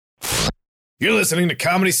You're listening to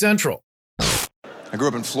Comedy Central. I grew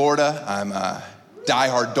up in Florida. I'm a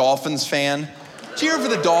diehard Dolphins fan. Cheering for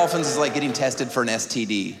the Dolphins is like getting tested for an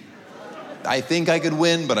STD. I think I could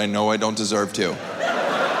win, but I know I don't deserve to.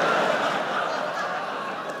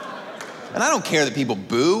 And I don't care that people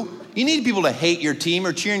boo. You need people to hate your team,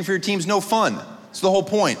 or cheering for your team's no fun. It's the whole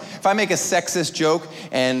point. If I make a sexist joke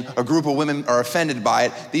and a group of women are offended by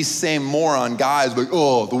it, these same moron guys are like,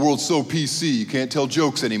 oh, the world's so PC, you can't tell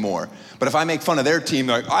jokes anymore. But if I make fun of their team,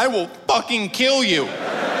 they're like, I will fucking kill you.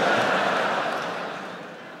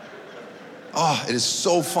 Oh, it is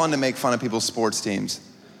so fun to make fun of people's sports teams.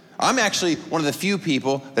 I'm actually one of the few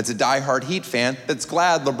people that's a diehard Heat fan that's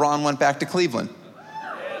glad LeBron went back to Cleveland.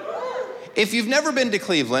 If you've never been to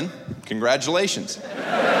Cleveland, congratulations.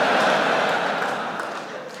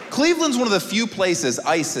 Cleveland's one of the few places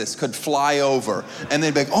ISIS could fly over and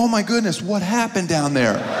they'd be like, oh my goodness, what happened down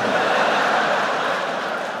there?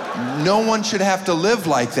 No one should have to live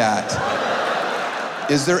like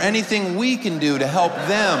that. Is there anything we can do to help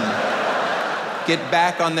them get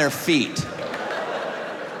back on their feet?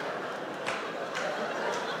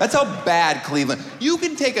 That's how bad Cleveland. You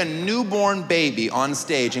can take a newborn baby on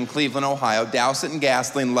stage in Cleveland, Ohio, douse it in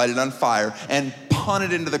gasoline, light it on fire, and punt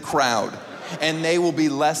it into the crowd. And they will be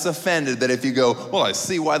less offended than if you go, well, I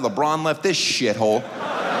see why LeBron left this shithole.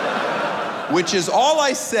 Which is all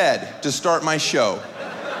I said to start my show.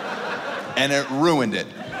 And it ruined it.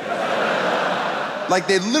 Like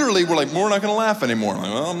they literally were like, we're not gonna laugh anymore. I'm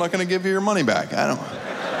like, well, I'm not gonna give you your money back. I don't.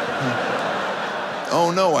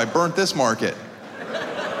 Oh no, I burnt this market.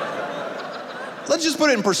 Let's just put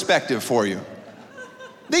it in perspective for you.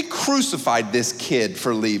 They crucified this kid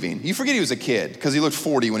for leaving. You forget he was a kid, because he looked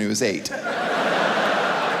 40 when he was 8.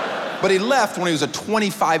 But he left when he was a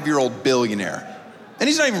 25-year-old billionaire. And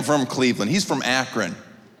he's not even from Cleveland, he's from Akron.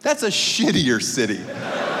 That's a shittier city.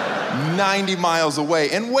 90 miles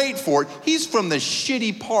away. And wait for it, he's from the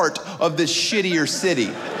shitty part of this shittier city.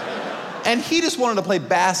 And he just wanted to play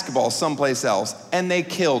basketball someplace else, and they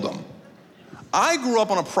killed him. I grew up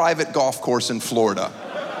on a private golf course in Florida.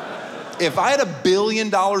 If I had $1 billion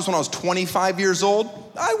when I was 25 years old,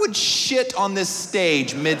 I would shit on this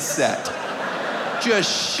stage mid-set.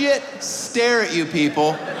 Just shit, stare at you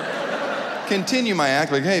people. Continue my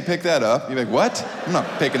act, like, hey, pick that up. You'd be like, what? I'm not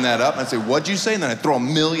picking that up. And I'd say, what'd you say? And then I'd throw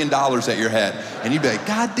 $1 million at your head. And you'd be like,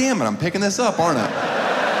 God damn it, I'm picking this up, aren't I?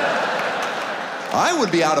 I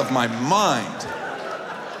would be out of my mind.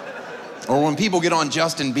 Or when people get on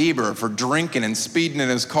Justin Bieber for drinking and speeding in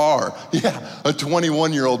his car. Yeah, a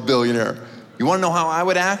 21-year-old billionaire. You wanna know how I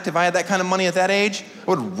would act if I had that kind of money at that age?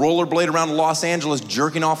 I would rollerblade around Los Angeles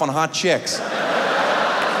jerking off on hot chicks.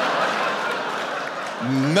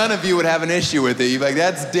 None of you would have an issue with it. You'd be like,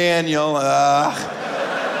 that's Daniel.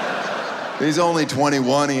 He's only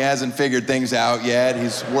 21, he hasn't figured things out yet.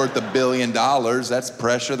 He's worth $1 billion. That's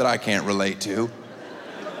pressure that I can't relate to.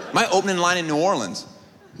 My opening line in New Orleans.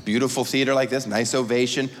 Beautiful theater like this, nice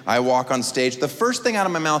ovation. I walk on stage. The first thing out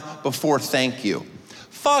of my mouth before thank you.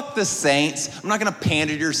 Fuck the Saints. I'm not gonna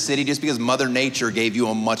pander to your city just because Mother Nature gave you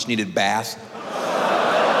a much needed bath.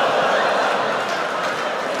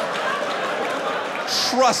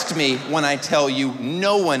 Trust me when I tell you,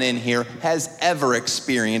 no one in here has ever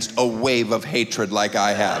experienced a wave of hatred like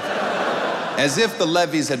I have. As if the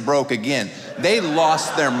levees had broke again. They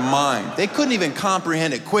lost their mind. They couldn't even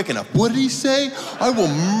comprehend it quick enough. What did he say? I will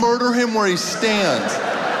murder him where he stands.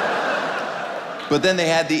 But then they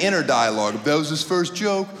had the inner dialogue. If that was his first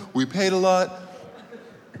joke, we paid a lot.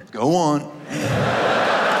 Go on.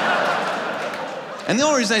 And the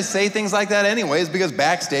only reason I say things like that anyway is because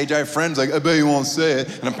backstage I have friends like, I bet you won't say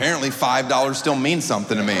it. And apparently $5 still means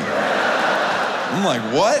something to me. I'm like,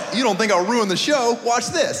 what? You don't think I'll ruin the show? Watch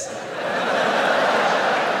this.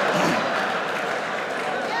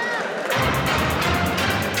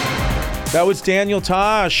 That was Daniel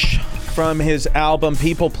Tosh from his album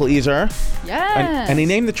People Pleaser. Yes. And he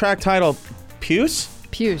named the track title Puce?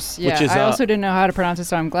 Puce, yeah. Which is, I also didn't know how to pronounce it,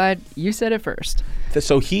 so I'm glad you said it first.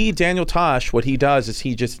 So Daniel Tosh, what he does is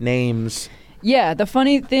he just names... Yeah, the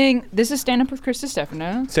funny thing, this is Stand Up with Chris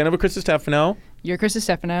Stefano. Stand Up with Chris Stefano. You're Chris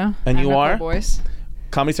Stefano. And you are? Voice.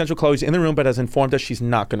 Comedy Central Chloe's in the room, but has informed us she's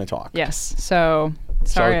not going to talk. Yes, so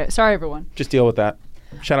sorry everyone. Just deal with that.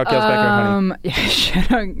 Shout out Gail's Bakery Honey. Yeah,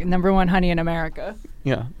 shout out #1 honey in America.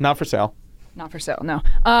 Yeah, not for sale. Not for sale, no.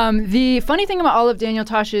 The funny thing about all of Daniel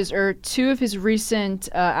Tosh's, or two of his recent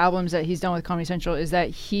albums that he's done with Comedy Central, is that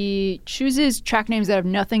he chooses track names that have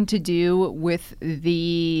nothing to do with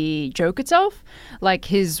the joke itself. Like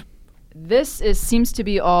his seems to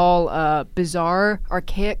be all bizarre,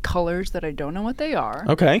 archaic colors that I don't know what they are.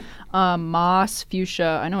 Okay. Moss,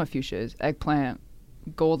 fuchsia. I know what fuchsia is. Eggplant,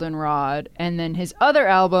 goldenrod, and then his other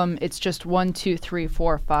album. It's just 1, 2, 3,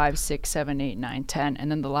 4, 5, 6, 7, 8, 9, 10,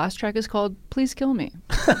 and then the last track is called "Please Kill Me."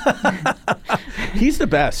 He's the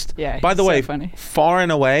best. Yeah. By the so way, funny. far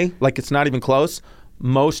and away, like it's not even close.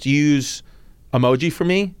 Most use emoji for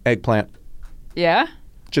me, eggplant. Yeah.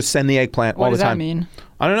 Just send the eggplant all What the does that time. mean?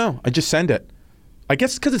 I don't know. I just send it. I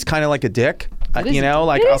guess because it's kind of like a dick. It is You know,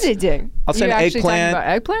 like it is a dick. I'll send you actually eggplant. talking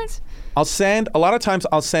about eggplants? I'll send a lot of times.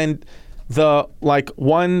 I'll send the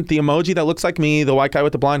the emoji that looks like me, the white guy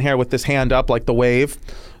with the blonde hair with this hand up, like the wave.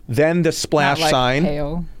 Then the splash Not like sign.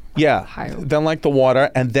 Pale. Yeah. Pile. Then like the water,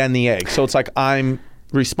 and then the egg. So it's like I'm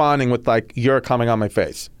responding with like you're coming on my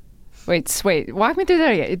face. Wait. Walk me through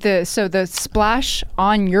that again. So the splash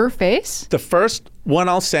on your face The first one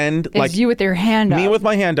I'll send is like you with your hand up. me with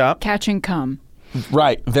my hand up. catching cum.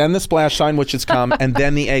 Right. Then the splash sign, which is cum, and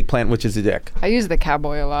then the eggplant, which is a dick. I use the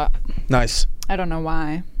cowboy a lot. Nice. I don't know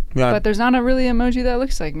why. Yeah. But there's not a really emoji that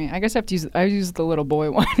looks like me. I guess I use the little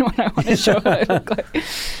boy one when I want to show what I look like.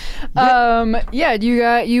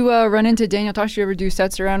 You run into Daniel Tosh. You ever do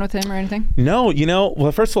sets around with him or anything? No,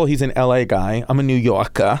 well, first of all, he's an LA guy. I'm a New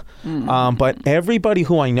Yorker. But everybody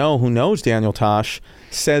who I know who knows Daniel Tosh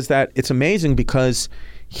says that it's amazing because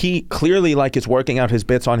he clearly like is working out his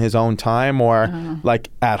bits on his own time or like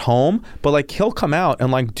at home, but like he'll come out and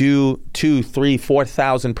like do 2,000, 3,000,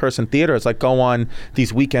 4,000 person theaters, like go on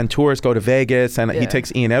these weekend tours, go to Vegas, and he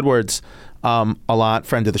takes Ian Edwards a lot,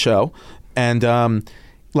 friend of the show, and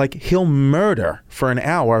like he'll murder for an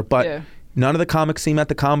hour, but none of the comics see him at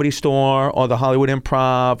the Comedy Store or the Hollywood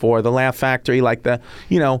Improv or the Laugh Factory, like and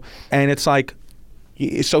it's like.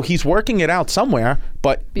 So he's working it out somewhere,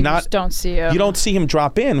 but You just don't see him. You don't see him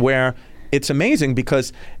drop in, where it's amazing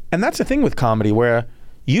because, and that's the thing with comedy, where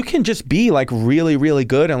you can just be like really, really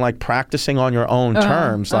good and like practicing on your own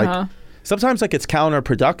terms. Like sometimes like it's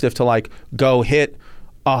counterproductive to like go hit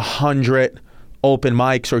 100 open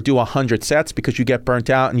mics or do 100 sets because you get burnt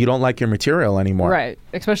out and you don't like your material anymore. Right,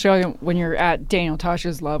 especially when you're at Daniel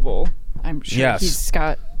Tosh's level. I'm sure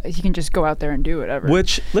he can just go out there and do whatever.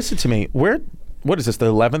 Which, listen to me, what is this,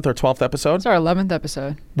 the 11th or 12th episode? It's our 11th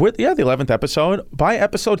episode. The 11th episode. By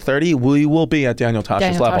episode 30, we will be at Daniel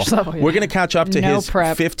Tosh's level. Yeah. We're going to catch up to his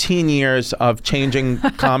prep. 15 years of changing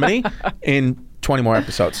comedy in 20 more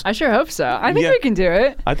episodes. I sure hope so. I think we can do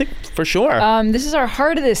it. I think for sure. This is our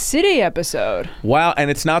Hart of the City episode. Wow, and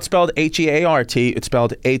it's not spelled H-E-A-R-T. It's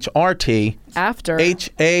spelled H-R-T. After.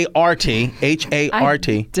 H-A-R-T.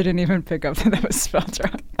 H-A-R-T. I didn't even pick up that was spelled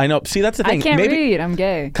wrong. I know. See, that's the thing. I can't read. I'm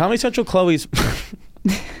gay. Comedy Central Chloe's...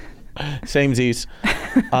 Samesies.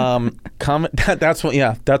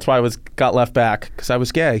 That's why I got left back, because I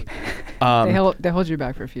was gay. They hold you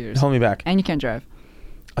back for a few years. Hold me back. And you can't drive.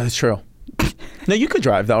 Oh, that's true. No, you could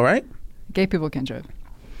drive though, right? Gay people can drive.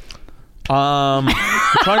 I'm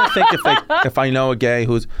trying to think if I know a gay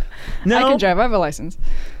who's... No. I can drive. I have a license.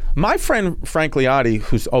 My friend Frank Liotti,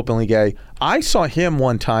 who's openly gay, I saw him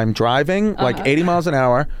one time driving like 80 miles an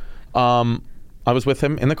hour. I was with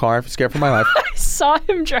him in the car, scared for my life. I saw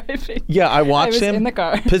him driving. Yeah, I watched him in the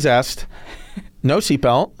car. Possessed, no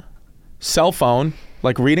seatbelt, cell phone,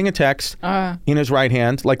 like reading a text in his right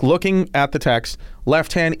hand, like looking at the text,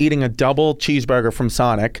 left hand eating a double cheeseburger from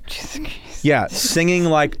Sonic. Yeah, singing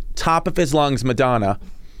like top of his lungs Madonna.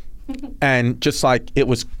 And just like, it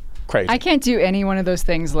was crazy. I can't do any one of those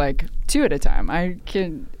things like 2 at a time.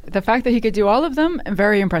 The fact that he could do all of them,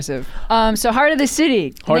 very impressive. So Hart of the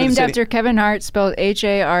City, named after Kevin Hart, spelled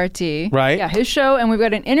H-A-R-T. Right. Yeah, his show, and we've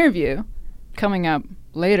got an interview coming up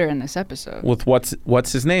later in this episode. With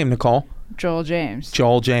what's his name, Nicole? Joel James.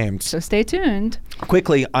 Joel James. So stay tuned.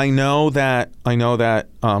 Quickly, I know that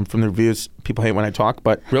from the reviews, people hate when I talk,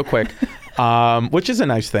 but real quick, which is a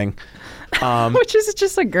nice thing. Which is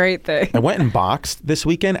just a great thing. I went and boxed this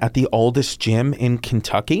weekend at the oldest gym in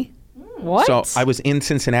Kentucky. What? So I was in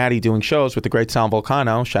Cincinnati doing shows with the great Sal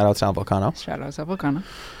Vulcano. Shout out Sal Vulcano. Shout out Sal Vulcano.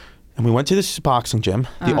 And we went to this boxing gym,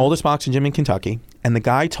 the oldest boxing gym in Kentucky. And the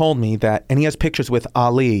guy told me that, and he has pictures with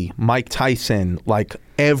Ali, Mike Tyson, like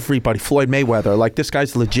everybody, Floyd Mayweather. Like, this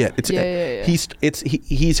guy's legit.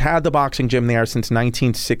 He's had the boxing gym there since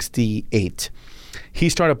 1968. He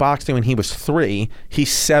started boxing when he was 3.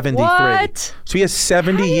 He's 73. What? So he has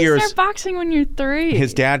 70 years. How do you start boxing when you're 3?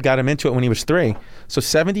 His dad got him into it when he was 3. So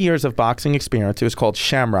 70 years of boxing experience. It was called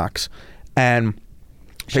Shamrocks. And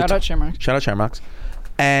Shout out Shamrocks. Shout out Shamrocks.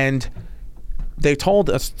 And they told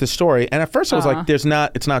us the story, and at first I was like,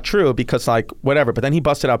 it's not true because like whatever. But then he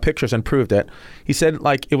busted out pictures and proved it. He said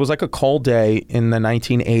like it was like a cold day in the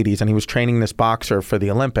 1980s, and he was training this boxer for the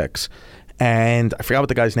Olympics, and I forgot what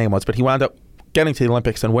the guy's name was, but he wound up getting to the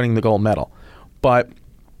Olympics and winning the gold medal, but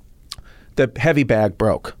the heavy bag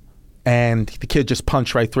broke, and the kid just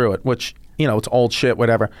punched right through it, which it's old shit,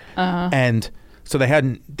 whatever, and. So they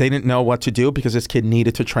didn't know what to do because this kid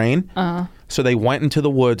needed to train. So they went into the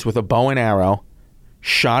woods with a bow and arrow,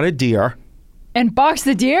 shot a deer. And boxed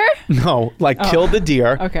the deer? No, killed the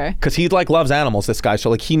deer. Okay. Because he loves animals, this guy. So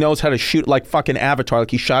like he knows how to shoot like fucking Avatar.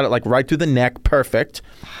 Like he shot it like right through the neck, perfect.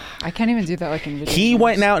 I can't even do that like in video He games.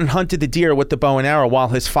 went out and hunted the deer with the bow and arrow while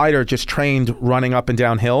his fighter just trained running up and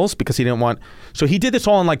down hills because he didn't want. So he did this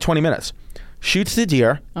all in like 20 minutes. Shoots the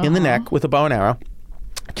deer in the neck with a bow and arrow,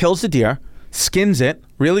 kills the deer. Skins it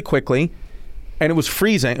really quickly, and it was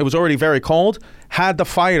freezing. It was already very cold. Had the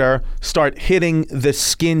fighter start hitting the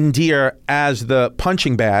skinned deer as the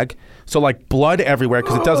punching bag, so like blood everywhere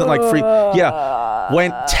because it doesn't like freeze. Yeah,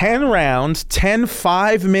 went 10 rounds, 10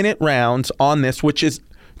 5-minute rounds on this, which is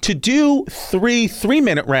to do 3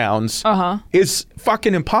 3-minute rounds is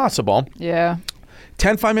fucking impossible. Yeah.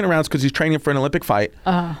 10 5-minute rounds because he's training for an Olympic fight,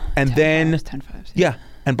 and 10 then 10 5s. Yeah.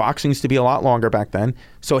 And boxing used to be a lot longer back then.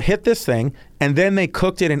 So hit this thing, and then they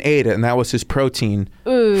cooked it and ate it, and that was his protein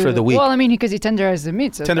for the week. Well, I mean, because he tenderized the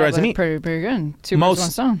meat. So tenderized the meat. Pretty good. 2 birds,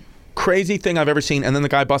 1 stone. Crazy thing I've ever seen. And then the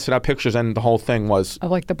guy busted out pictures, and the whole thing was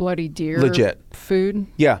Of like the bloody deer legit food.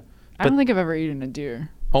 Yeah. I don't think I've ever eaten a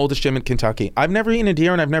deer. Oldest gym in Kentucky. I've never eaten a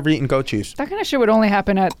deer, and I've never eaten goat cheese. That kind of shit would only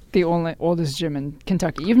happen at the oldest gym in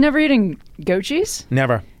Kentucky. You've never eaten goat cheese?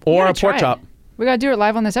 Never. Or a pork chop. We got to do it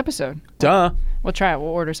live on this episode. Duh. We'll try it. We'll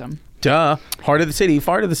order some. Duh. Heart of the city.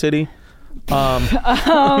 Fart of the city. So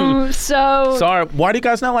sorry. Why do you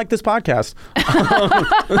guys not like this podcast?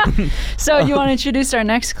 So you want to introduce our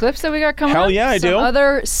next clips that we got coming up? Hell yeah, I do.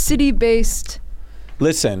 Other city-based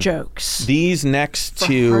jokes. These next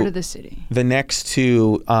two Heart of the City. The next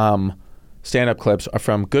two stand-up clips are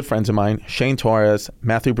from good friends of mine, Shane Torres,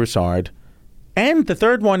 Matthew Broussard, and the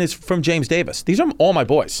third one is from James Davis. These are all my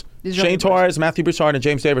boys. Shane Torres, Matthew Broussard, and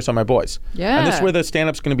James Davis are my boys. Yeah. And this is where the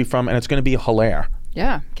stand-up's going to be from, and it's going to be hilarious.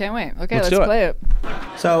 Yeah, can't wait. Okay, let's do play it.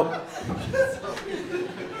 So,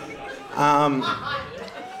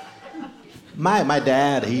 my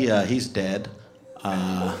dad, he's dead.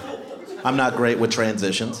 I'm not great with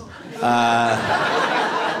transitions. But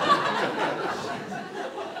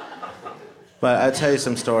I'll tell you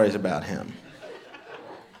some stories about him.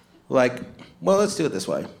 Let's do it this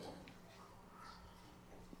way.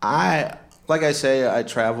 Like I say, I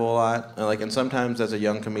travel a lot, and sometimes as a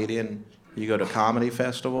young comedian, you go to comedy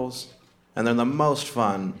festivals, and they're the most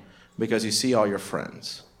fun because you see all your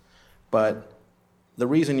friends. But the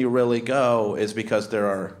reason you really go is because there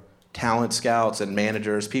are talent scouts and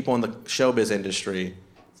managers, people in the showbiz industry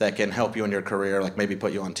that can help you in your career, like maybe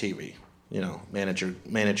put you on TV, manage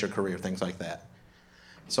your career, things like that.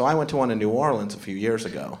 So I went to one in New Orleans a few years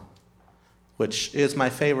ago, which is my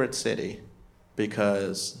favorite city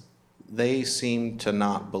because they seem to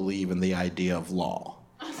not believe in the idea of law.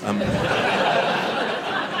 The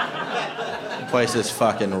place is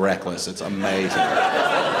fucking reckless. It's amazing.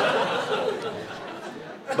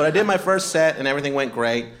 But I did my first set and everything went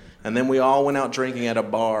great. And then we all went out drinking at a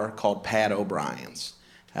bar called Pat O'Brien's.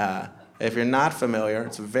 If you're not familiar,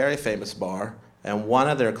 it's a very famous bar. And one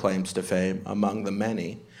of their claims to fame, among the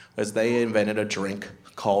many, is they invented a drink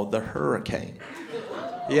called the Hurricane.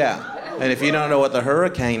 Yeah. And if you don't know what the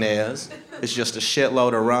Hurricane is, it's just a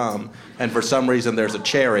shitload of rum, and for some reason there's a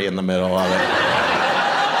cherry in the middle of it.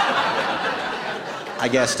 I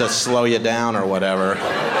guess to slow you down or whatever.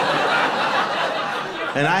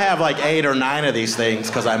 And I have 8 or 9 of these things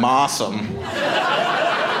because I'm awesome.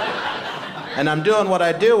 And I'm doing what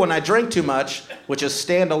I do when I drink too much, which is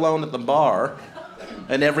stand alone at the bar,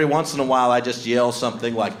 and every once in a while I just yell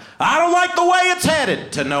something like, "I don't like the way it's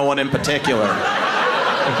headed," to no one in particular.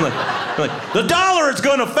 The dollar is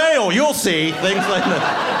gonna fail, you'll see. Things like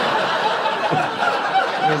that.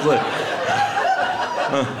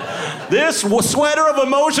 This sweater of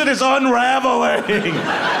emotion is unraveling.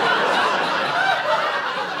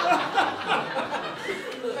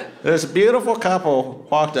 This beautiful couple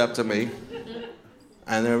walked up to me,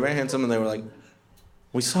 and they were very handsome, and they were like,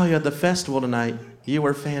 "We saw you at the festival tonight. You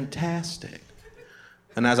were fantastic."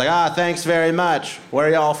 And I was like, "Thanks very much. Where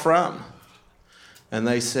are y'all from?" And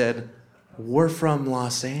they said, "We're from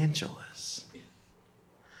Los Angeles."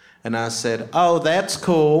 And I said, "Oh, that's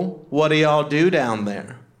cool. What do y'all do down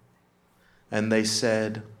there?" And they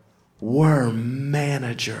said, "We're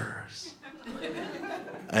managers."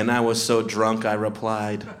 And I was so drunk, I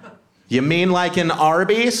replied, "You mean like in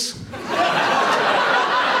Arby's?"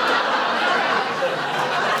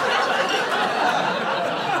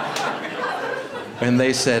 And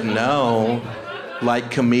they said, "No, like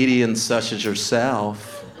comedians such as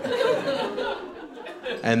yourself."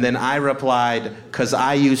 And then I replied, "'Cause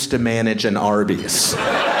I used to manage an Arby's."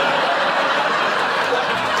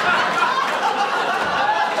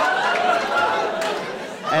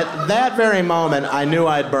 At that very moment, I knew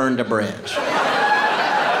I'd burned a bridge.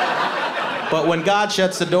 But when God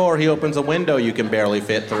shuts the door, he opens a window you can barely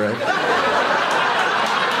fit through.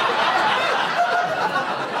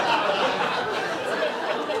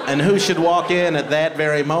 And who should walk in at that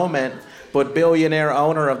very moment but billionaire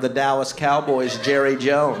owner of the Dallas Cowboys, Jerry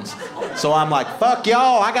Jones. So I'm like, fuck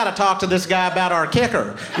y'all, I gotta talk to this guy about our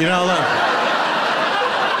kicker. You know,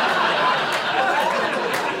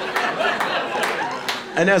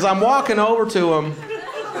 And as I'm walking over to him,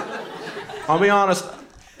 I'll be honest,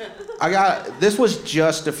 this was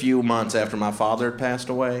just a few months after my father had passed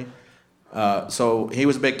away. So he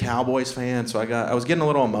was a big Cowboys fan, so I was getting a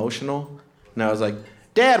little emotional. And I was like,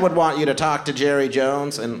 Dad would want you to talk to Jerry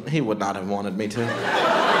Jones, and he would not have wanted me to.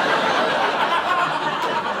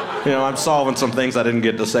 You know, I'm solving some things I didn't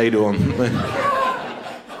get to say to him.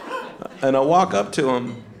 And I walk up to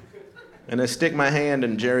him, and I stick my hand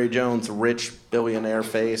in Jerry Jones' rich billionaire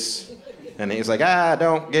face, and he's like,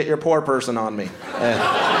 don't get your poor person on me.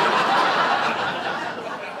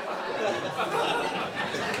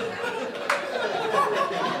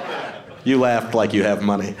 You laughed like you have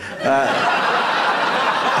money.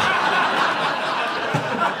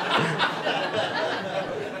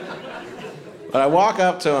 But I walk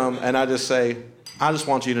up to him and I just say, I just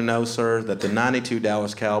want you to know, sir, that the 92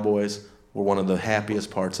 Dallas Cowboys were one of the happiest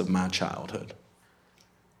parts of my childhood.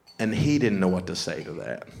 And he didn't know what to say to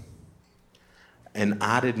that. And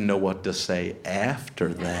I didn't know what to say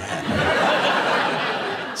after that.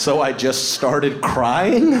 So I just started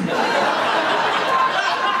crying.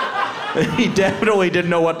 He definitely didn't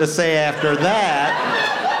know what to say after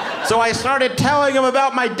that. So I started telling him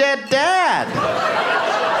about my dead dad.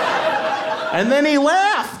 And then he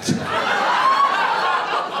left.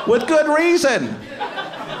 With good reason.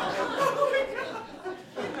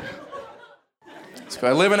 So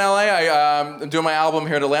I live in LA. I'm doing my album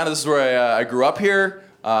here in Atlanta. This is where I grew up here.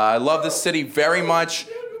 I love this city very much,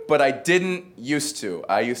 but I didn't used to.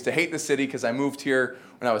 I used to hate the city because I moved here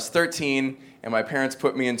when I was 13, and my parents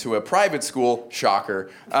put me into a private school.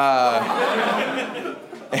 Shocker. And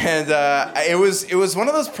it was one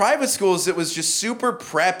of those private schools that was just super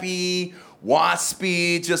preppy,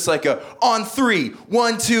 waspy, just like a on 3,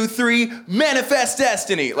 1, 2, 3, manifest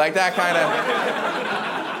destiny, like that kind of.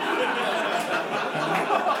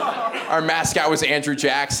 Our mascot was Andrew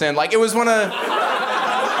Jackson. Like it was one of.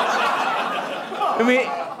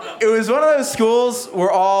 It was one of those schools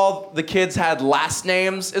where all the kids had last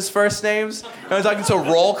names as first names. And I was like, so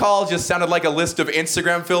roll call just sounded like a list of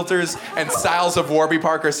Instagram filters and styles of Warby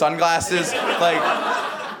Parker sunglasses.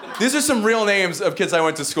 Like, these are some real names of kids I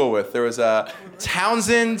went to school with. There was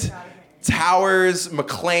Townsend, Towers,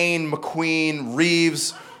 McLean, McQueen,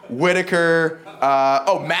 Reeves, Whitaker,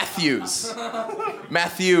 Matthews.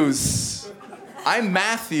 Matthews. I'm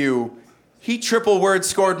Matthew. He triple word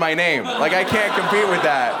scored my name. Like, I can't compete with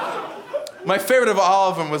that. My favorite of all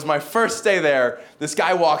of them was my first day there. This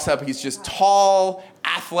guy walks up. He's just tall,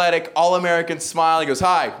 athletic, all-American smile. He goes,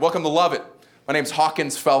 "Hi, welcome to Love It. My name's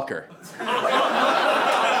Hawkins Felker." And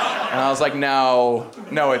I was like, no,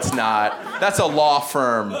 it's not. That's a law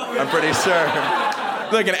firm, I'm pretty sure.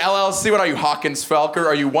 Like an LLC, what are you, Hawkins Felker?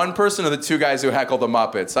 Are you one person or the two guys who heckle the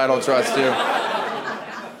Muppets? I don't trust you.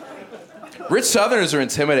 Rich Southerners are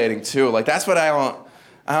intimidating too. Like that's what I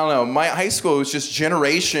don't know. My high school was just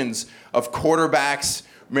generations of quarterbacks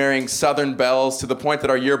marrying Southern belles to the point that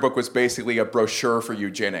our yearbook was basically a brochure for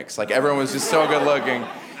eugenics. Like everyone was just so good looking.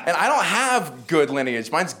 And I don't have good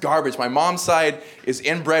lineage. Mine's garbage. My mom's side is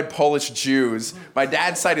inbred Polish Jews. My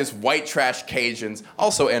dad's side is white trash Cajuns,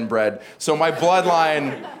 also inbred. So my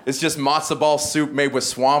bloodline is just matzo ball soup made with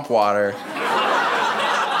swamp water.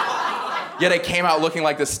 Yet I came out looking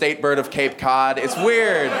like the state bird of Cape Cod. It's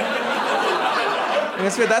weird.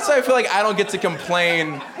 It's weird. That's why I feel like I don't get to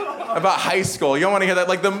complain about high school. You don't want to hear that.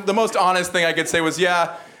 Like the most honest thing I could say was,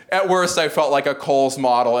 yeah, at worst I felt like a Kohl's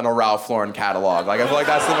model in a Ralph Lauren catalog. Like I feel like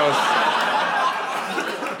that's the most.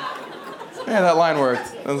 Yeah, that line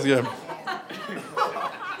worked. That was good.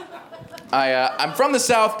 I'm from the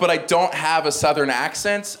South, but I don't have a Southern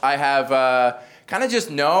accent. I have kind of just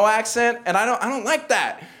no accent, and I don't like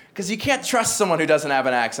that. Because you can't trust someone who doesn't have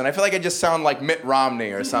an accent. I feel like I just sound like Mitt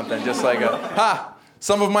Romney or something. Just like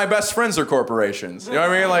Some of my best friends are corporations. You know what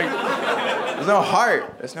I mean? Like, there's no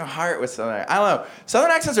heart. There's no heart with Southern. I don't know. Southern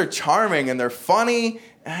accents are charming and they're funny,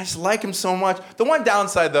 and I just like them so much. The one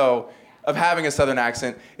downside, though, of having a Southern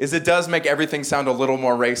accent is it does make everything sound a little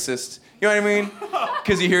more racist. You know what I mean?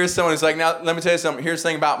 Because you hear someone who's like, now, let me tell you something. Here's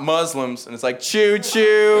something about Muslims. And it's like,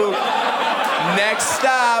 choo-choo. Next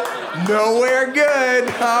stop, nowhere good.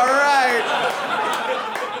 All right.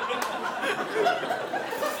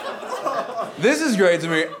 This is great to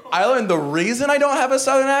me. I learned the reason I don't have a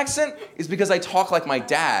Southern accent is because I talk like my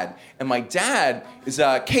dad. And my dad is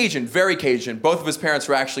Cajun, very Cajun. Both of his parents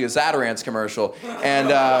were actually a Zatarans commercial.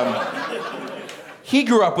 And he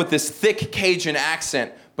grew up with this thick Cajun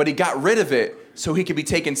accent, but he got rid of it so he could be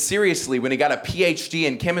taken seriously when he got a PhD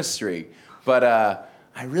in chemistry. But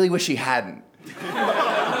I really wish he hadn't.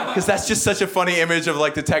 Because that's just such a funny image of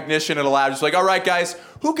like the technician in a lab, just like, all right, guys,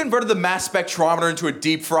 who converted the mass spectrometer into a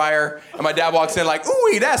deep fryer? And my dad walks in like,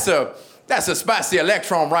 ooh, that's a spicy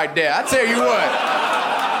electron right there. I tell you what,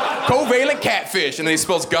 covalent catfish. And then he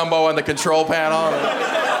spills gumbo on the control panel.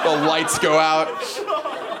 And the lights go out.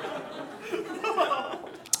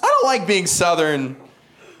 I don't like being Southern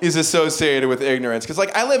is associated with ignorance. Because,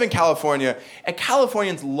 like, I live in California, and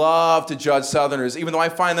Californians love to judge Southerners, even though I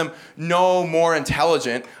find them no more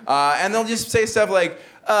intelligent. And they'll just say stuff like,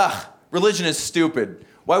 religion is stupid.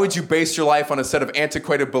 Why would you base your life on a set of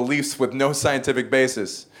antiquated beliefs with no scientific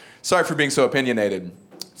basis? Sorry for being so opinionated.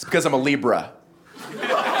 It's because I'm a Libra.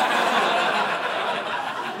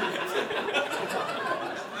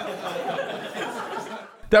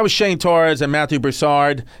 That was Shane Torres and Matthew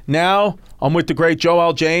Broussard. Now, I'm with the great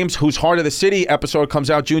Joel James, whose Hart of the City episode comes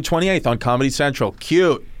out June 28th on Comedy Central.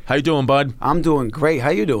 Cute. How you doing, bud? I'm doing great. How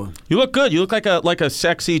you doing? You look good. You look like a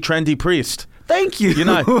sexy, trendy priest. Thank you. You're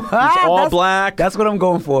not. It's all black. That's what I'm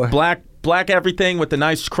going for. Black everything with the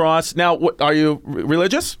nice cross. Now, are you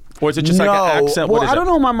religious? Or is it just like an accent? Well, I don't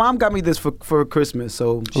know. My mom got me this for Christmas,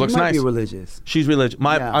 so she looks might nice. be religious. She's religious.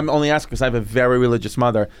 I'm only asking because I have a very religious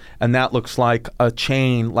mother, and that looks like a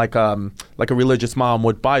chain, like a religious mom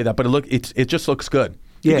would buy that. But it just looks good.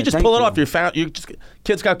 You can just pull it off.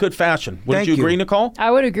 Kids got good fashion. Wouldn't you agree, Nicole?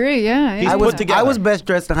 I would agree. Yeah. He's put together. I was best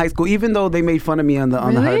dressed in high school, even though they made fun of me on the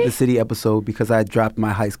Hart of the City episode because I dropped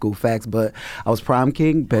my high school facts. But I was prom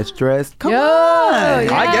king, best dressed. Come on, yeah.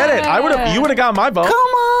 I get it. You would have got my vote. Come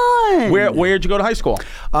on. Where'd you go to high school?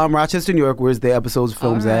 Rochester, New York, where's the episode's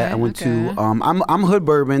films at. I went to. I'm hood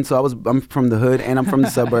bourbon, so I'm from the hood and I'm from the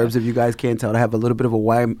suburbs. If you guys can't tell, I have a little bit of a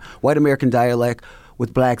white American dialect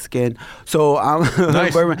with black skin. So I'm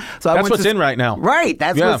nice. bourbon. So that's what's in right now. Right.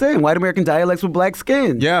 That's what's in. White American dialects with black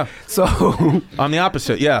skin. Yeah. So I'm the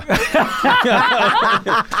opposite. Yeah.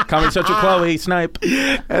 Comedy Central, Chloe, Snipe.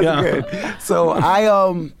 That's good. So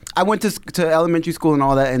I went to elementary school and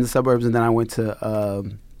all that in the suburbs, and then I went to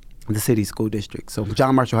the city school district. So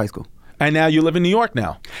John Marshall High School. And now you live in New York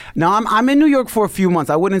now. No, I'm in New York for a few months.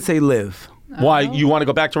 I wouldn't say live. Why? You want to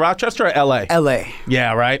go back to Rochester or L.A.? L.A.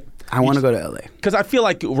 Yeah, right? I want to go to L.A. Because I feel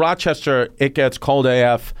like Rochester, it gets cold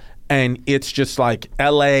AF, and it's just like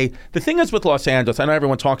L.A. The thing is with Los Angeles, I know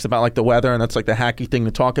everyone talks about like the weather, and that's like the hacky thing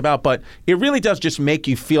to talk about, but it really does just make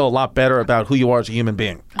you feel a lot better about who you are as a human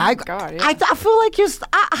being. I feel like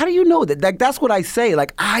how do you know that? Like, that's what I say.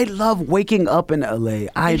 Like, I love waking up in L.A.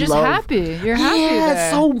 You're just happy. You're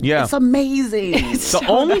happy there. It's amazing.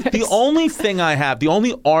 The only thing I have, the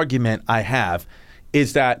only argument I have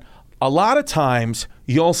is that a lot of times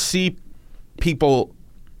you'll see people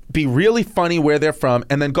be really funny where they're from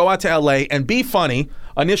and then go out to LA and be funny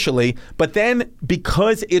initially, but then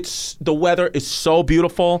because the weather is so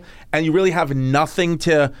beautiful and you really have nothing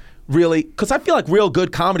to really, because I feel like real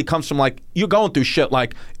good comedy comes from like, you're going through shit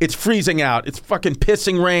like it's freezing out, it's fucking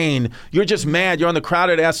pissing rain, you're just mad, you're on the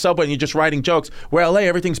crowded ass subway and you're just writing jokes. Where LA,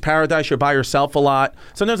 everything's paradise, you're by yourself a lot.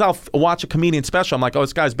 Sometimes I'll watch a comedian special, I'm like, oh,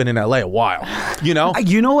 this guy's been in LA a while. You know?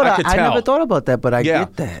 You know what? I never thought about that, but I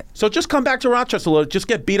get that. So just come back to Rochester a little, just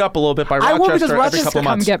get beat up a little bit by Rochester every couple of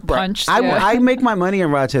months. Come get punched. I make my money in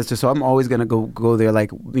Rochester, so I'm always gonna go there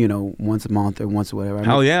like, once a month or once or whatever.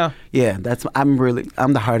 Hell yeah. Yeah, I'm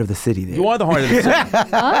the heart of the city there. You are the heart of the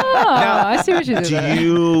city. Now, I see what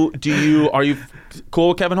you did. Are you cool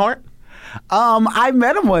with Kevin Hart? I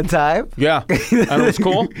met him one time. Yeah. And it was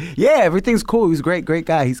cool? Yeah, everything's cool. He's a great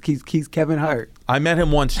guy. He's Kevin Hart. I met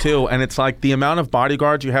him once too, and it's like the amount of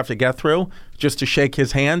bodyguards you have to get through just to shake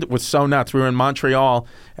his hand was so nuts. We were in Montreal,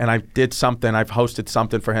 and I've hosted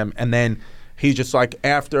something for him, and then he just like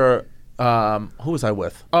after who was I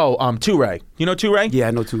with? Oh, Touré. You know Touré? Yeah,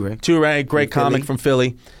 I know Touré. Touré, great comic from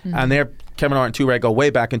Philly. Mm-hmm. And Kevin Hart and Touré go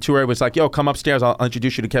way back. And Touré was like, yo, come upstairs. I'll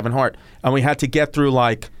introduce you to Kevin Hart. And we had to get through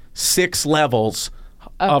like 6 levels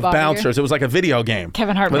of bouncers. It was like a video game.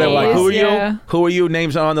 Kevin Hart Where they were like, who are yeah. you? Who are you?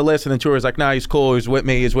 Names on the list. And then two was like, nah, he's cool. He's with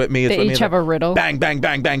me. He's with me. They each have a riddle. Bang, bang,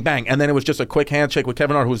 bang, bang, bang. And then it was just a quick handshake with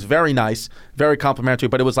Kevin Hart, who was very nice, very complimentary.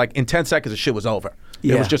 But it was like in 10 seconds, the shit was over.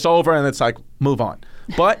 Yeah. It was just over, and it's like, move on.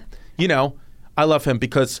 But, you know, I love him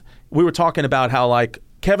because we were talking about how, like,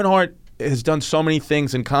 Kevin Hart has done so many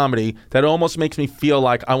things in comedy that it almost makes me feel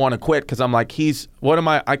like I want to quit because I'm like,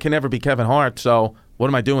 I can never be Kevin Hart, so what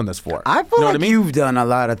am I doing this for? I feel like you've done a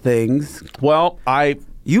lot of things. Well,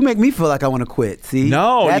 You make me feel like I want to quit. See?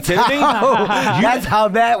 No, that's you kidding me? That's how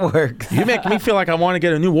that works. You make me feel like I want to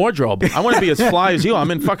get a new wardrobe. I want to be as fly as you.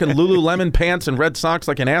 I'm in fucking Lululemon pants and red socks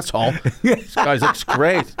like an asshole. This guy looks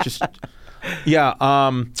great. Just, yeah.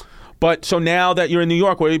 But so now that you're in New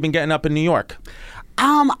York, where have you been getting up in New York?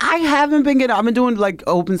 I haven't been getting. I've been doing like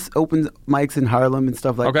open mics in Harlem and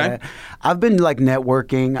stuff like that. I've been like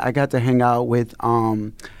networking. I got to hang out with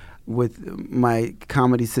my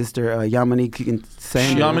comedy sister, Yamanika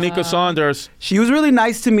Sanders. Yamanika Saunders. She was really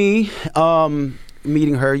nice to me.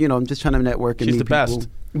 Meeting her, you know, I'm just trying to network and She's meet the people. best.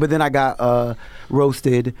 But then I got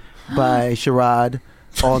roasted by Sherrod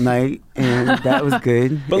all night, and that was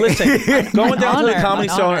good. But listen, going down to the Comedy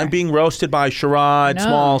Cellar and being roasted by Sherrod,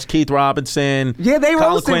 Smalls, Keith Robinson, yeah, they Colin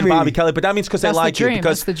roasted Quinn, me. Bobby Kelly, but that means because they like you. Because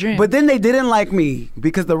That's the dream. But then they didn't like me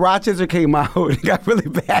because the Rochester came out and it got really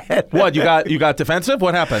bad. What, you got defensive?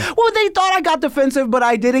 What happened? Well, they thought I got defensive, but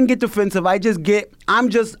I didn't get defensive. I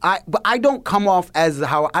don't come off as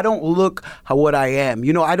I don't look what I am.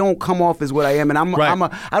 You know, I don't come off as what I am, and I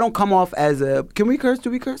don't come off as a. Can we curse?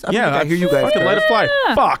 Do we curse? I Yeah, I hear you guys. Fucking let it fly.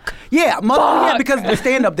 Fuck. Yeah, yeah, because the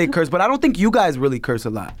stand-up they curse, but I don't think you guys really curse a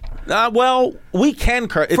lot. Well, we can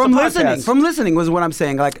curse. It's From a listening, podcast. from listening was what I'm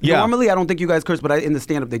saying. Like Yeah. normally, I don't think you guys curse, but in the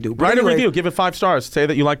stand-up they do. But Write anyway, a review. Give it 5 stars. Say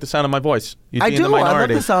that you like the sound of my voice. You'd I be in do. the I love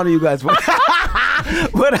minority. the sound of you guys. But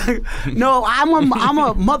no, I'm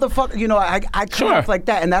a motherfucker. You know, I come off like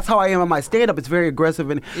that, and that's how I am on my stand-up. It's very aggressive,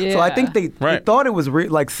 and so I think they thought it was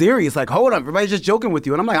like serious. Like, hold on, everybody's just joking with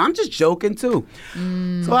you, and I'm like, I'm just joking too.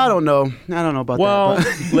 So I don't know. I don't know about well, that.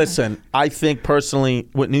 Well, listen, I think personally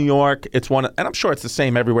with New York, it's one, and I'm sure it's the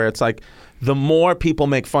same everywhere. It's like the more people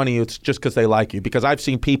make fun of you, it's just because they like you. Because I've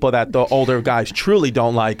seen people that the older guys truly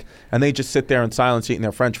don't like, and they just sit there in silence eating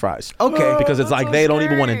their French fries. Okay. Because it's like they don't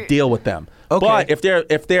even want to deal with them. Okay. But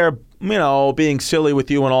if they're you know, being silly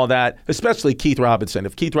with you and all that, especially Keith Robinson.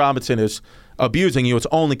 If Keith Robinson is abusing you, it's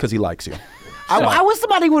only because he likes you. I wish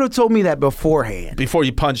somebody would have told me that beforehand. Before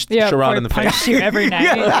you punched Sherrod in the face. Punched you every night.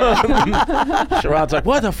 Sherrod's like,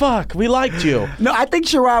 what the fuck? We liked you. No, I think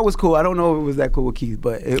Sherrod was cool. I don't know if it was that cool with Keith,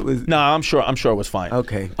 but it was. No, I'm sure it was fine.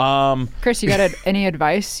 Okay. Chris, you got any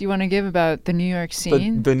advice you want to give about the New York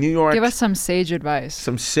scene? The New York. Give us some sage advice.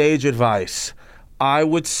 Some sage advice. I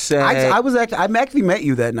would say. I actually met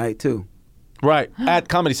you that night too. Right at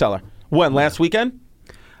Comedy Cellar. When, last weekend?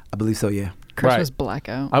 I believe so. Yeah. Chris was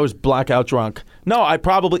blackout. I was blackout drunk. No, I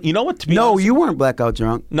probably. You know what? To be No, honest, you weren't blackout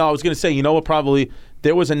drunk. No, I was gonna say. You know what? Probably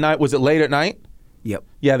there was a night. Was it late at night? Yep.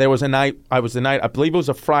 Yeah, there was a night. I believe it was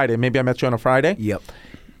a Friday. Maybe I met you on a Friday. Yep.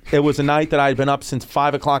 It was a night that I had been up since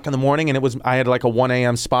 5 o'clock in the morning, and I had like a 1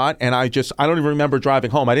 a.m. spot, and I don't even remember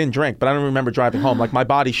driving home. I didn't drink, but I don't remember driving home. Like my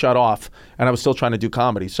body shut off, and I was still trying to do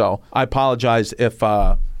comedy. So I apologize if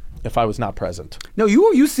I was not present. No,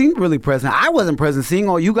 you seemed really present. I wasn't present. Seeing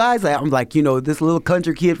all you guys, I'm like, you know, this little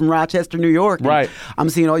country kid from Rochester, New York. Right. I'm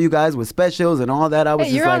seeing all you guys with specials and all that. I was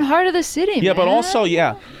Hey, just you're like, on Heart of the City, Yeah, man. but also,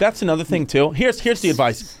 that's another thing too. Here's the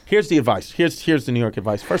advice. Here's the New York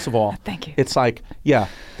advice. First of all, Thank you. It's like,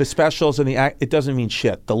 the specials and the act, it doesn't mean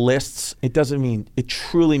shit. The lists, it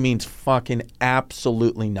truly means fucking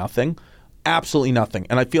absolutely nothing. Absolutely nothing.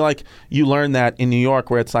 And I feel like you learn that in New York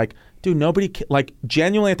where it's like, dude, like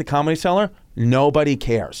genuinely at the Comedy Cellar, nobody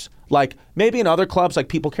cares. Like maybe in other clubs, like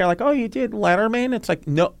people care, like, oh, you did Letterman. It's like,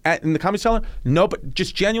 no, in the Comedy Cellar,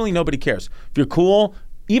 just genuinely nobody cares. If you're cool,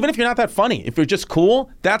 even if you're not that funny, if you're just cool,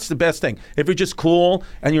 that's the best thing. If you're just cool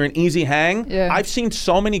and you're an easy hang, I've seen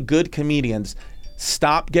so many good comedians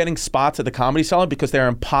stop getting spots at the Comedy Cellar because they're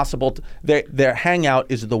impossible. Their hangout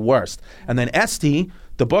is the worst. And then Esty,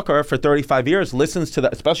 the booker for 35 years, listens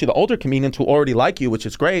to especially the older comedians who already like you, which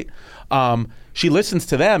is great. She listens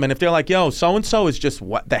to them, and if they're like, yo, so-and-so is just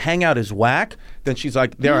the hangout is whack, then she's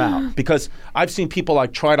like, they're out. Because I've seen people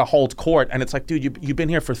like try to hold court, and it's like, dude, you've been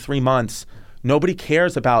here for 3 months. Nobody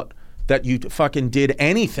cares about that you fucking did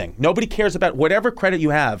anything. Nobody cares about whatever credit you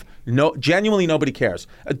have. No, genuinely nobody cares.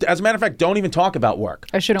 As a matter of fact, don't even talk about work.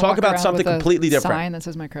 I shouldn't talk walk about around something with a completely different. sign that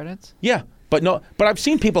says my credits. Yeah. But I've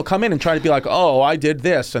seen people come in and try to be like, oh, I did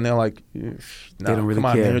this. And they're like, no, they don't really come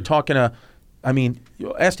on, care. man. You're talking to,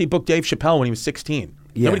 Esty booked Dave Chappelle when he was 16.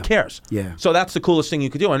 Yeah. Nobody cares. Yeah. So that's the coolest thing you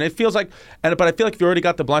could do. And it feels like, but I feel like if you already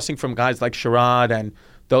got the blessing from guys like Sherrod and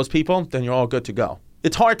those people, then you're all good to go.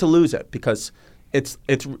 It's hard to lose it because it's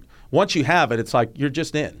once you have it, it's like you're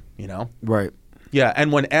just in, you know? Right. Yeah,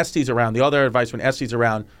 and when Estee's around, the other advice when Estee's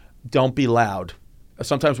around, don't be loud.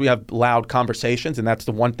 Sometimes we have loud conversations, and that's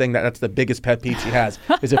the one thing that's the biggest pet peeve she has,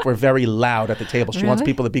 is if we're very loud at the table. She wants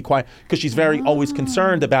people to be quiet because she's very always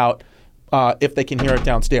concerned about if they can hear it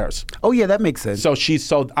downstairs. Oh, yeah, that makes sense. So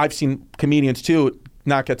I've seen comedians, too,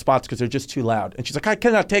 not get spots because they're just too loud. And she's like, I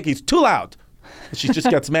cannot take it. He's too loud. And she just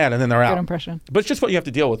gets mad, and then they're out. Good impression. But it's just what you have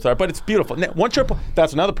to deal with her. But it's beautiful. Now,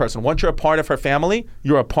 that's another person. Once you're a part of her family,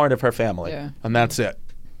 you're a part of her family. Yeah. And that's it.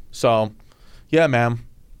 So, yeah, man.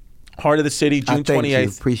 Heart of the City, June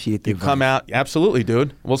 28th. Appreciate the You come out. Absolutely,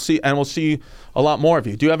 dude. We'll see a lot more of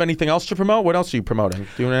you. Do you have anything else to promote? What else are you promoting?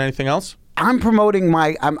 Doing anything else? I'm promoting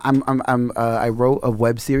I wrote a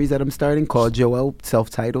web series that I'm starting called Joel,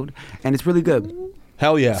 self-titled, and it's really good.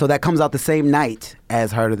 Hell yeah. So that comes out the same night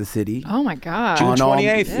as Heart of the City. Oh my God. June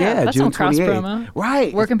 28th. Yeah, that's June some cross 28th. promo.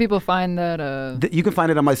 Right. Where can people find that? You can find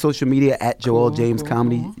it on my social media at Joel James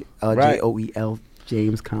Comedy, Right. JOEL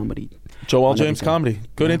James Comedy. Joel On James everything. Comedy.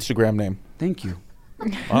 Good Instagram name. Thank you.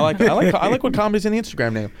 I like what comedy's in the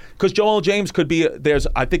Instagram name because Joel James could be. Isn't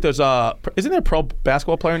there a pro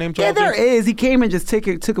basketball player named Joel? Yeah, there James? is. He came and just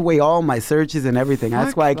took away all my searches and everything.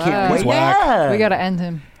 That's why I can't that. wait. He's whack. Yeah. We gotta end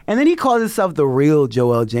him. And then he calls himself the real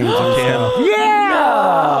Joel James.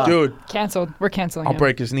 Yeah. Dude, Canceled. We're canceling him. I'll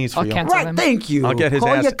break his knees for I'll you. cancel Right, him. thank you. I'll get his Call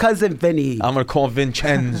ass- your cousin Vinny. I'm gonna call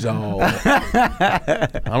Vincenzo. All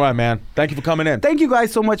right, man. Thank you for coming in. Thank you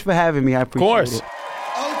guys so much for having me. I Of appreciate course. it.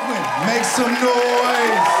 Oakland, make some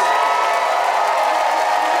noise.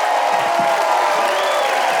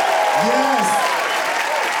 Yes.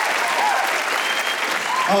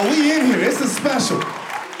 Oh, we in here. This is special.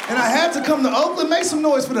 And I had to come to Oakland. Make some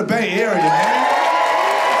noise for the Bay Area, man.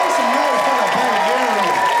 Make some noise for the Bay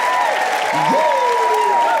Area.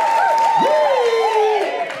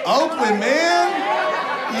 Woo! Oakland, man.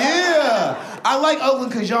 Yeah. I like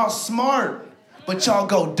Oakland because y'all smart, but y'all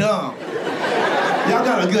go dumb. Y'all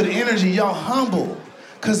got a good energy. Y'all humble.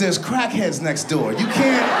 Because there's crackheads next door. You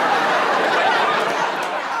can't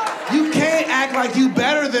act like you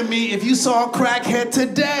better than me if you saw a crackhead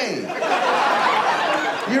today.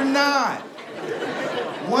 You're not.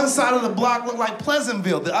 One side of the block looked like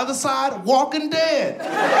Pleasantville. The other side, Walking Dead.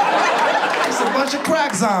 It's a bunch of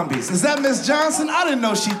crack zombies. Is that Miss Johnson? I didn't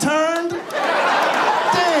know she turned.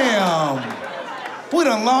 Damn. We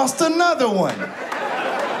done lost another one.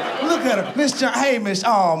 Look at her. Miss Johnson. Hey, Miss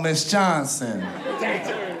Johnson.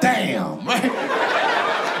 Damn. Right?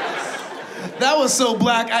 That was so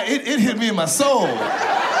black, it hit me in my soul.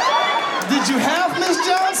 Did you have Miss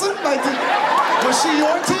Johnson? Was she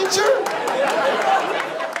your teacher?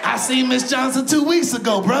 I seen Miss Johnson 2 weeks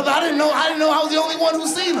ago, brother. I didn't know I was the only one who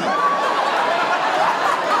seen her.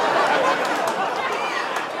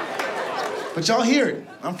 But y'all hear it.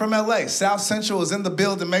 I'm from LA. South Central is in the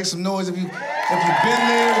building. Make some noise if you've been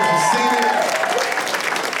there, if you've seen it.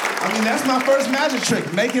 I mean, that's my first magic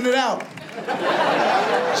trick, making it out.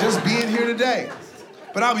 Just being here today.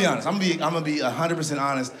 But I'll be honest. I'm gonna be 100%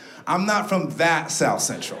 honest. I'm not from that South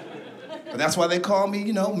Central. But that's why they call me,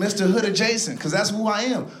 Mr. Hood Adjacent, because that's who I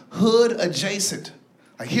am. Hood Adjacent.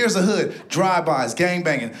 Like, here's a hood, drive-bys,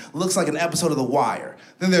 gangbanging, looks like an episode of The Wire.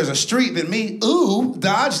 Then there's a street that me,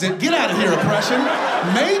 dodged it, get out of here, oppression.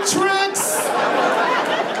 Matrix!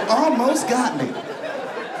 Almost got me.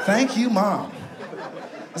 Thank you, Mom.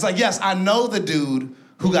 It's like, yes, I know the dude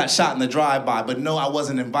who got shot in the drive-by, but no, I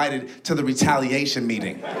wasn't invited to the retaliation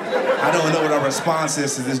meeting. I don't know what our response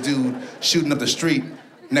is to this dude shooting up the street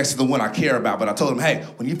next to the one I care about, but I told him, hey,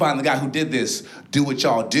 when you find the guy who did this, do what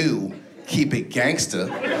y'all do, keep it gangsta.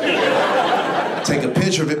 Take a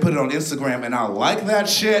picture of it, put it on Instagram, and I'll like that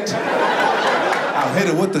shit. I'll hit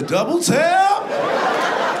it with the double tap.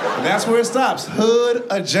 And that's where it stops, Hood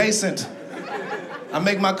Adjacent. I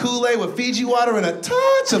make my Kool-Aid with Fiji water and a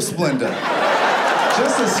touch of Splenda.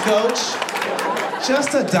 Just a scotch,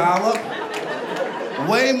 just a dollop.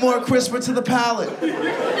 Way more crisper to the palate. You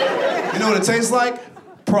know what it tastes like?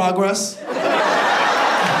 Progress. An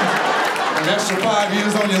extra 5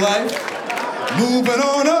 years on your life. Moving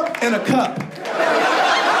on up in a cup.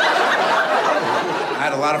 I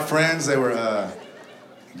had a lot of friends. They were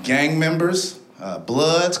gang members,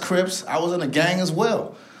 Bloods, Crips. I was in a gang as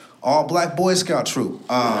well. All black Boy Scout troop.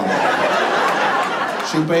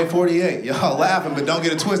 Troop 848. Y'all laughing, but don't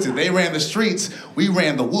get it twisted. They ran the streets, we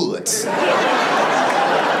ran the woods.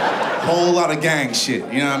 Whole lot of gang shit,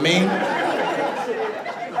 you know what I mean?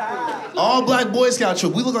 All black Boy Scout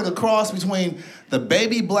troop. We look like a cross between the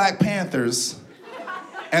baby Black Panthers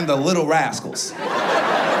and the Little Rascals.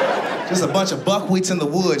 Just a bunch of buckwheats in the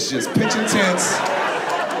woods, just pitching tents,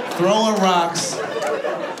 throwing rocks,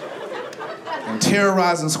 and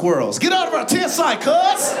terrorizing squirrels. Get out of our tent site,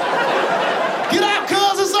 cuz! Get out,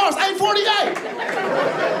 cuz, it's ours, 848!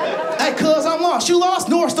 Hey, cuz, I'm lost. You lost?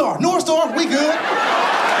 North Star, we good.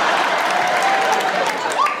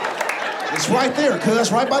 It's right there, cuz,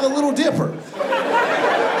 right by the Little Dipper.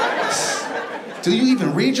 Do you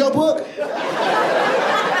even read your book?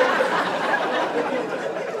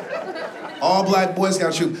 All black Boy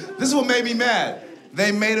Scout troop. This is what made me mad.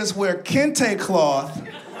 They made us wear kente cloth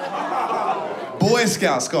Boy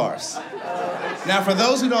Scout scarves. Now, for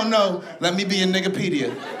those who don't know, let me be a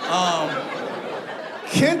niggapedia.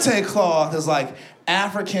 Kente cloth is like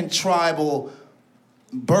African tribal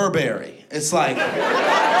Burberry. It's like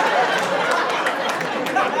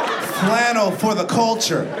flannel for the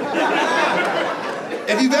culture.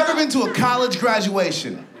 If you've ever been to a college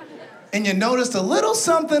graduation and you noticed a little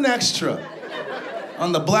something extra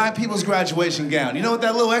on the black people's graduation gown, you know what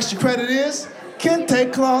that little extra credit is?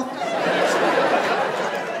 Kente cloth.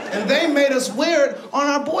 And they made us wear it on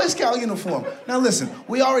our Boy Scout uniform. Now listen,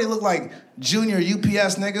 we already look like junior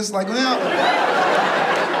UPS niggas. Like now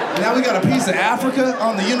we got a piece of Africa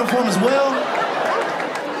on the uniform as well.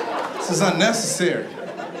 This is unnecessary.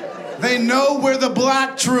 They know we're the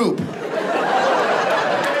black troop.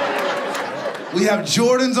 We have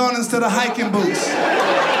Jordans on instead of hiking boots.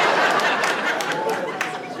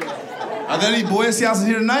 Are there any Boy Scouts in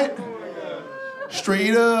here tonight?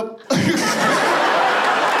 Straight up.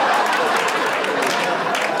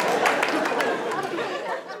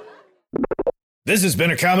 This has been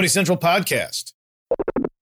a Comedy Central podcast.